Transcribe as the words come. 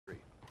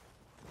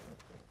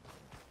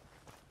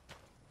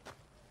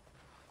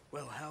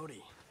Well,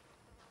 howdy.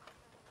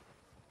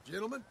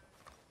 Gentlemen?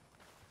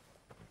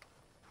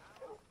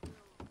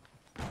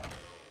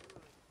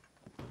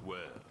 Well,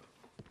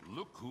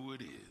 look who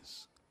it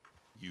is.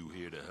 You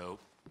here to help?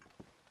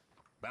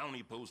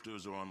 Bounty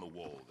posters are on the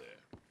wall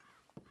there.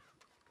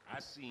 I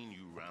seen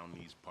you round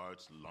these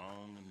parts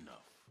long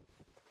enough.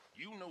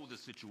 You know the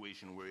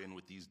situation we're in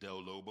with these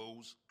Del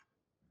Lobos.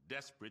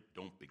 Desperate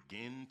don't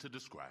begin to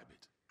describe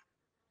it.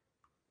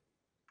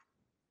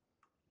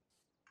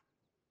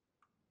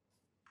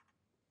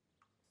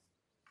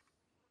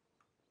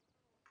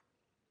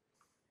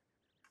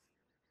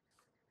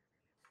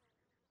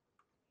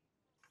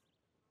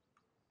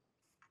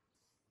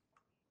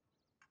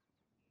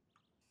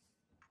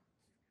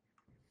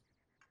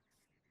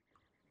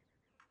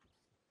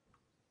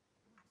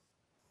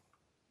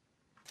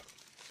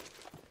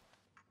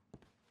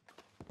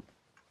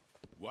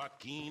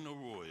 Joaquin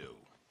Arroyo.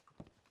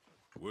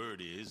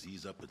 Word is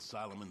he's up at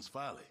Solomon's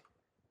Folly.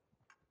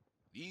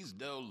 These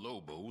Del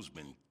Lobos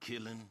been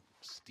killing,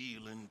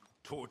 stealing,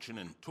 torturing,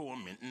 and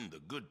tormenting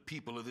the good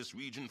people of this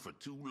region for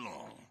too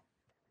long.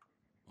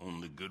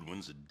 Only good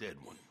one's a dead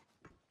one.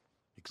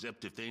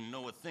 Except if they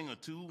know a thing or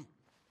two,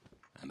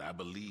 and I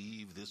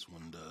believe this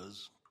one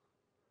does.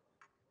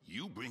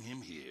 You bring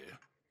him here,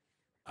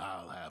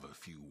 I'll have a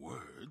few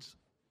words,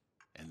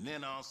 and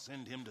then I'll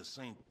send him to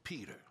St.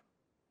 Peter.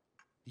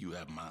 You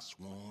have my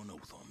sworn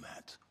oath on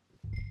that.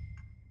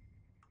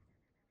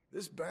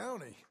 This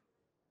bounty.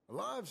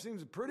 Alive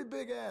seems a pretty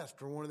big ask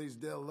for one of these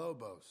Del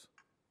Lobos.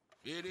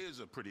 It is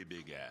a pretty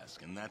big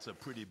ask, and that's a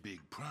pretty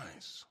big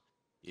price.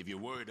 If you're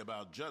worried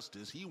about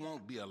justice, he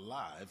won't be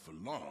alive for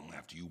long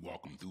after you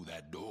walk him through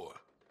that door.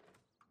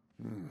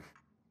 I'm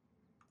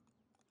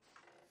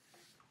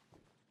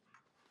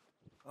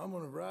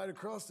gonna ride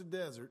across the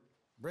desert,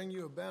 bring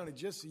you a bounty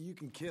just so you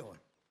can kill him.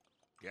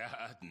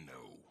 God,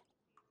 no.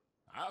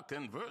 I'll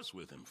converse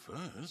with him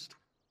first.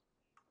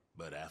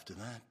 But after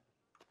that,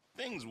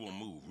 things will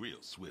move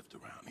real swift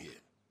around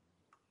here.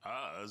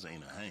 Ours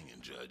ain't a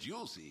hanging judge,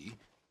 you'll see.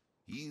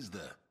 He's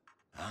the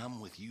I'm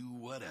with you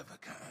whatever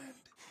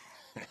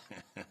kind.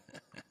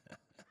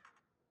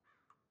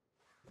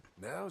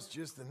 Now it's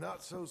just the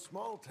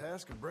not-so-small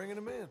task of bringing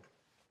him in.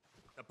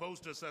 The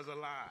poster says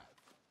alive.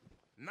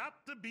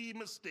 Not to be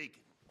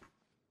mistaken.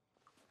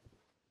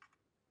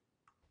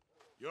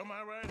 You're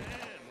my right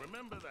hand,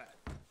 remember that.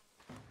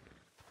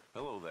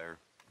 Hello there.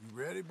 You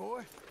ready,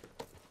 boy?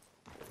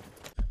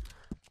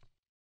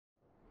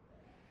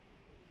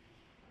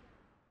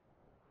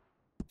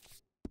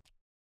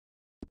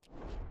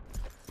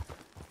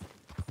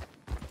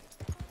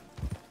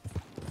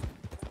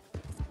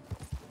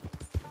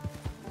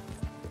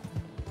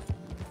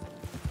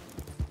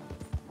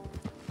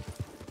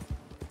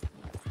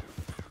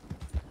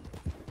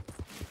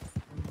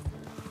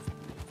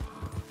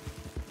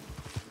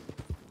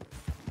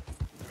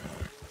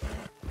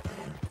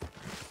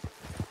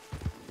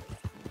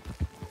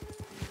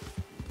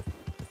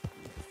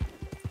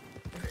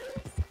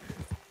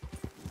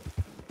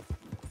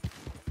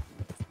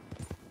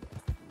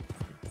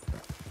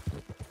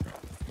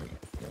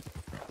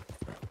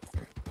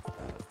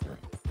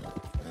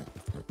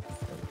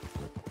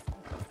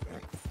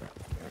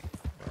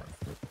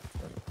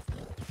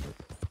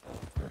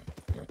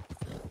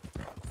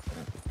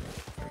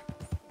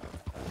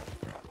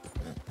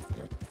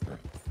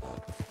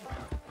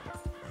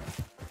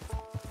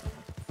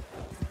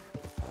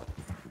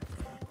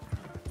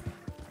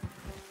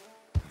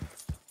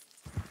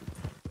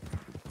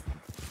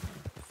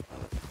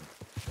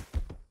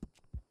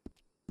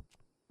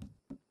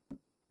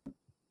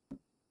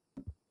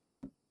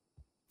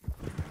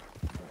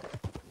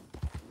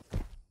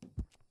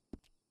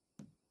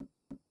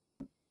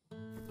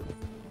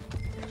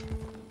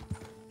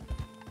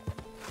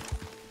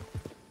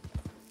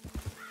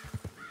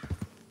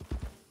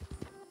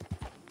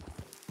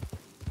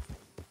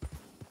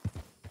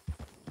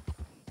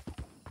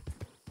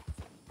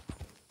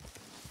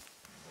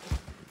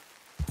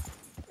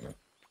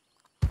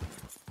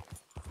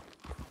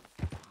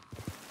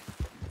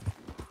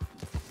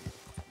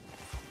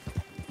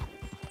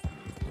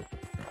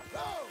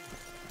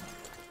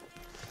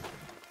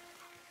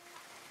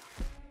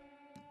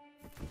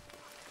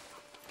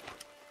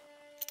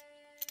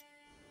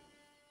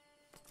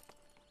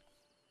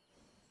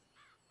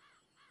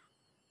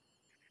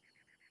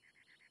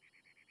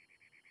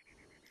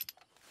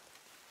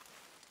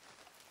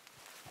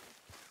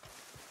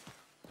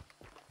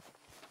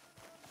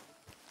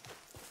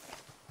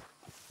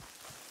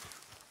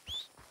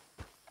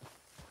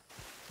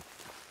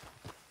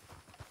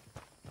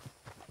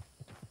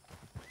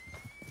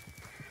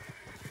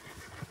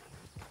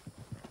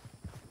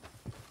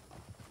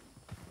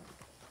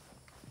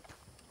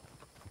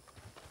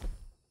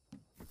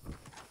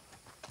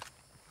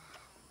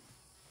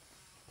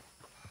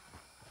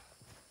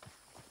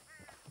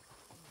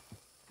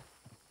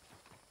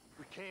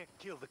 Can't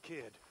kill the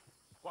kid.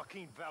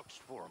 Joaquin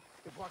vouched for him.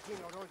 If Joaquin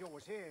Arroyo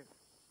was here,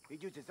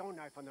 he'd use his own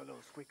knife on the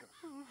little squeaker.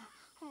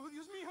 Oh,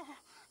 Dios mío!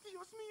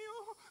 Dios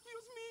mío!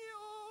 Dios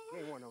mío! He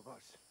ain't one of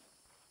us.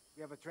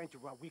 We have a trencher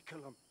while we kill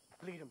him.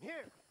 Bleed him.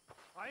 Here!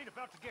 I ain't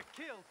about to get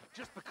killed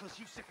just because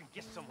you second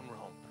guess someone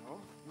wrong. No?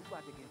 You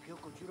about to get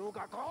killed because you don't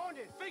got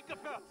cojones. Think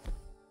about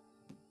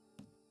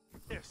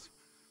this.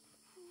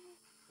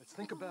 Let's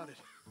think about it.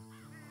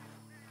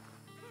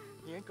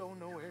 He ain't going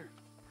nowhere.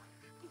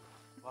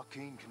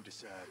 Joaquin can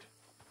decide.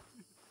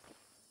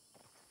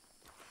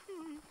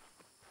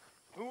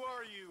 Who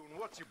are you and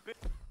what's your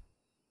business?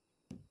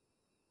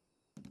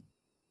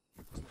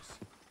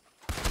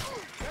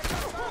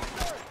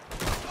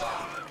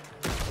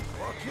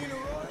 Joaquin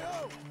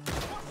Arroyo!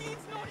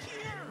 Joaquin's not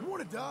here! You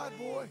want to die,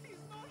 boy? He's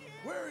not here!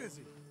 Where is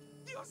he?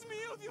 Dios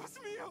mío, Dios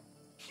mío!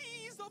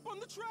 He's up on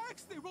the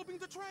tracks! They're robbing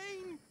the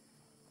train!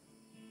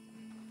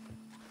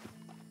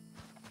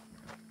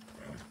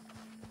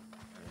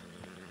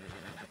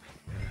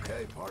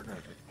 Okay, partner.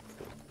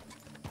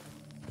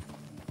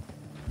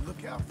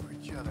 Look out for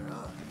each other,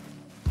 huh?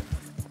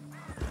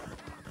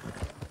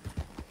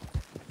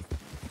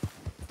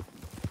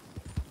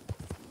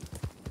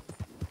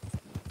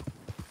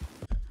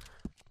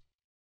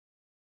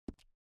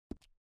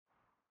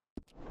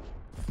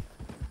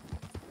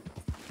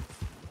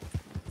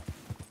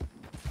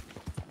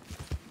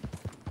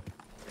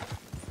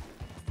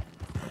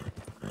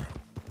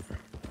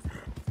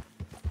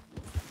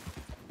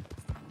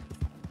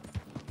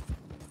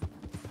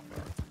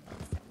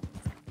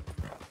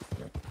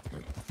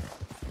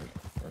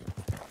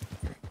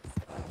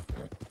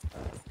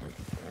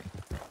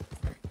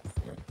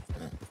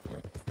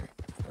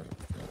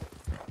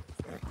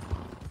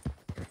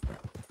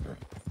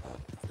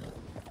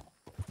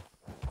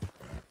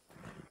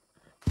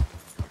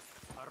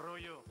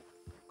 Arroyo,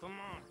 come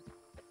on.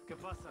 ¿Qué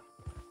pasa?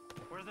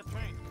 Where's the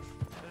train?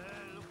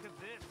 Look at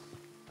this.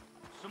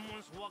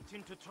 Someone's walked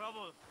into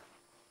trouble.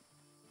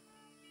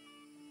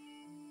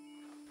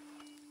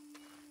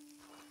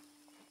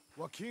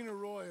 Joaquin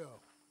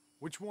Arroyo.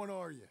 Which one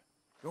are you?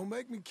 Don't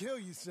make me kill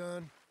you,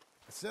 son.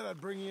 I said I'd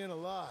bring you in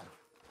alive.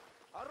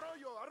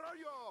 Arroyo!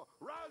 Arroyo!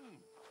 Run!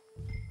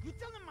 You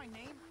tell him my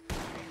name?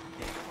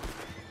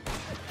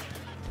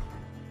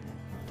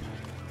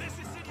 This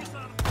is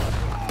Citizen!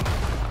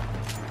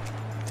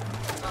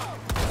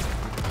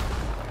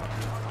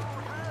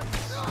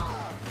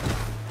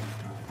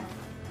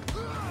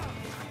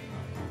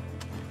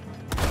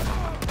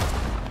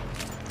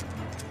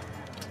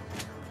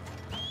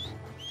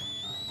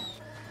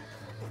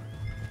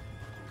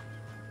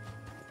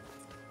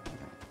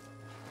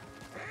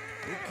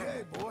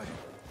 Okay, boy.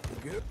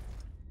 You good?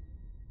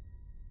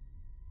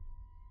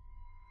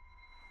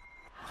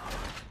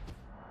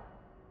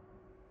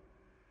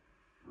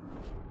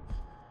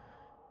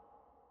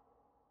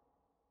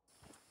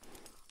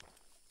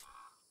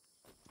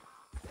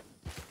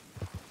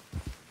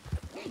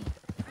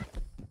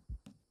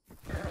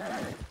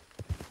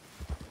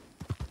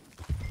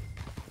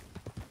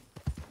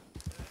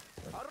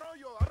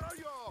 Arroyo!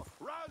 Arroyo!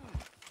 Run!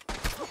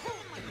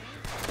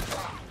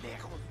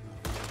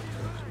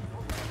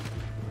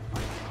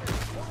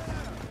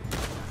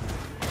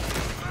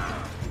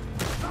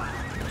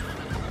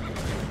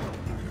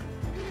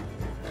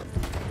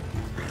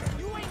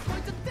 You ain't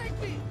going to take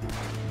me!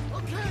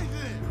 Okay,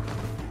 then.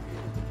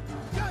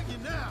 Got you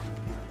now.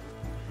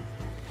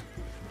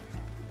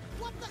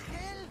 What the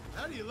hell?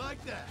 How do you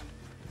like that?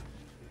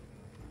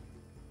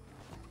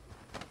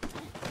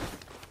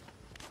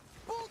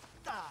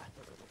 Puta!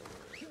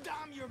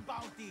 Damn your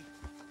bounty!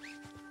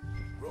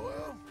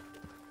 Royal,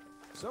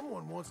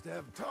 someone wants to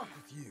have a talk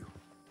with you.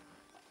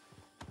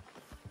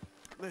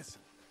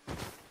 Listen,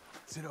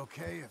 is it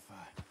okay if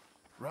I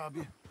rob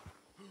you?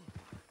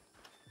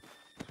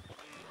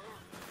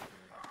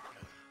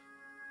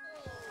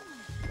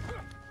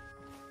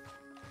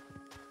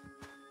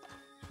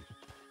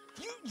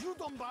 You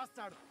dumb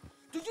bastard!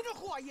 Do you know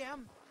who I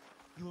am?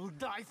 You'll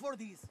die for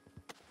this.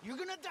 You're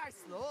gonna die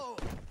slow.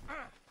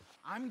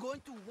 I'm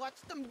going to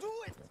watch them do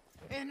it,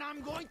 and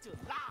I'm going to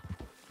laugh.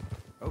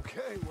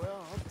 Okay,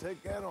 well, I'll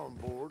take that on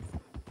board.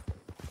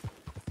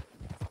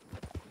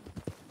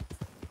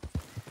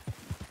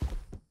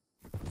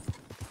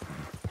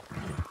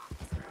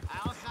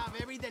 I'll have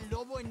every Del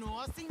Lobo in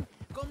Austin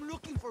come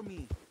looking for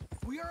me.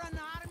 We are an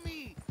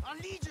army, a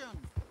legion.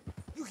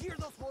 You hear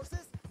those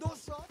horses,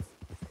 those shots?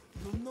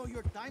 You'll know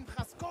your time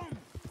has come.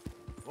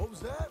 What was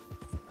that?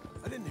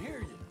 I didn't hear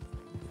you.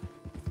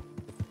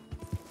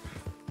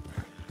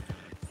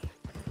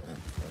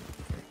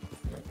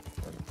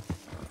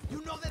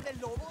 You know the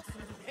Del Lobos?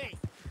 Hey,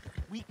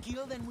 we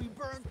killed and we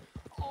burned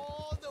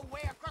all the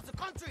way across the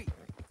country.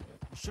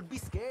 You should be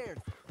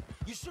scared.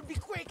 You should be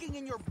quaking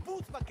in your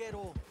boots,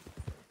 vaquero.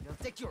 They'll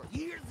take your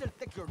ears, they'll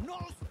take your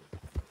nose.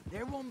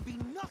 There won't be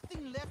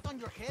nothing left on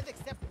your head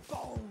except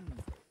bone.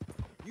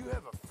 You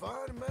have a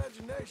fine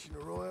imagination,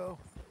 Arroyo.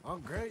 I'll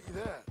grant you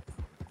that.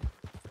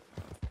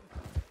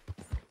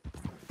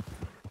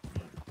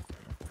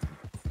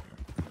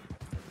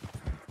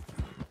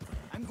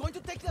 I'm going to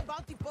take the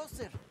bounty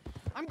poster.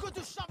 I'm going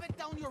to shove it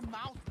down your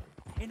mouth.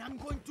 And I'm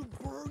going to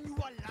burn you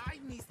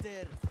alive,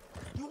 mister.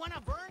 You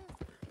wanna burn?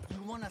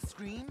 You wanna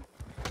scream?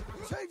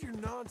 Save your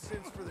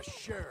nonsense for the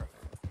sheriff.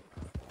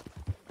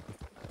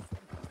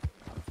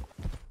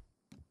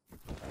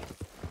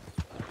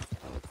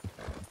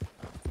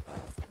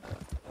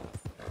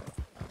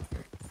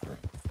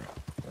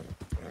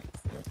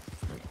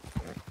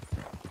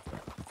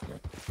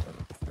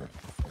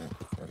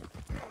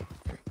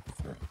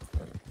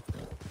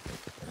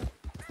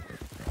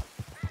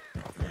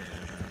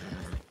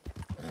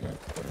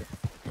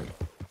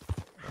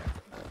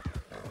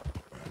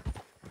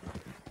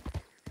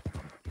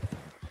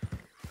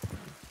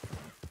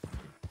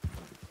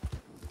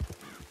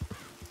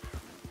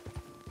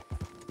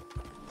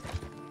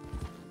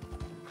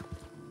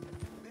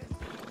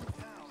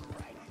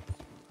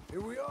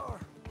 we are.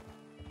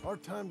 Our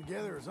time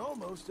together is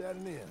almost at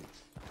an end.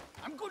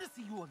 I'm gonna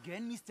see you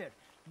again, mister.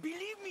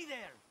 Believe me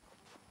there.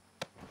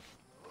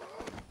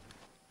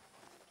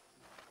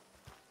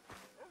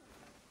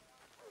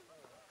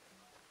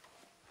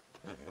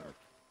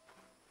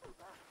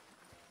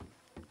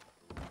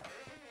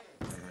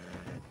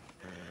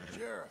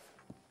 Sheriff,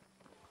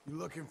 you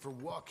looking for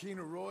Joaquin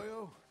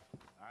Arroyo?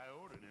 I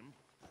ordered him.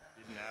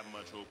 Didn't have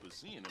much hope of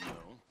seeing him,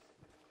 though.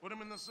 Put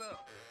him in the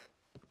cell.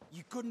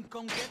 You couldn't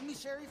come get me,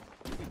 Sheriff?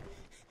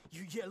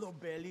 You yellow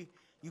belly.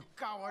 You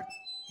coward.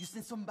 You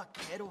sent some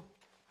vaquero.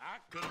 I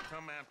could have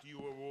come after you,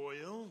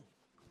 Arroyo.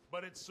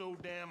 But it's so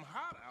damn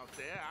hot out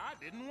there, I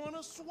didn't want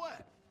to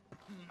sweat.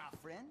 My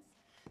friends,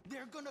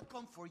 they're gonna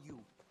come for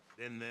you.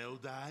 Then they'll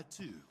die,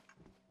 too.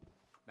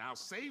 Now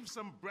save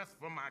some breath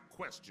for my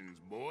questions,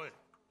 boy.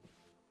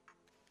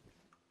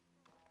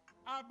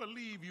 I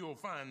believe you'll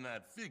find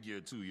that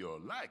figure to your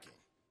liking.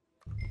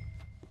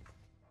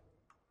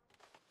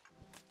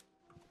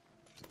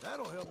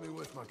 That'll help me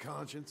with my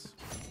conscience.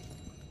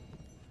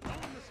 Knowing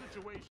the situation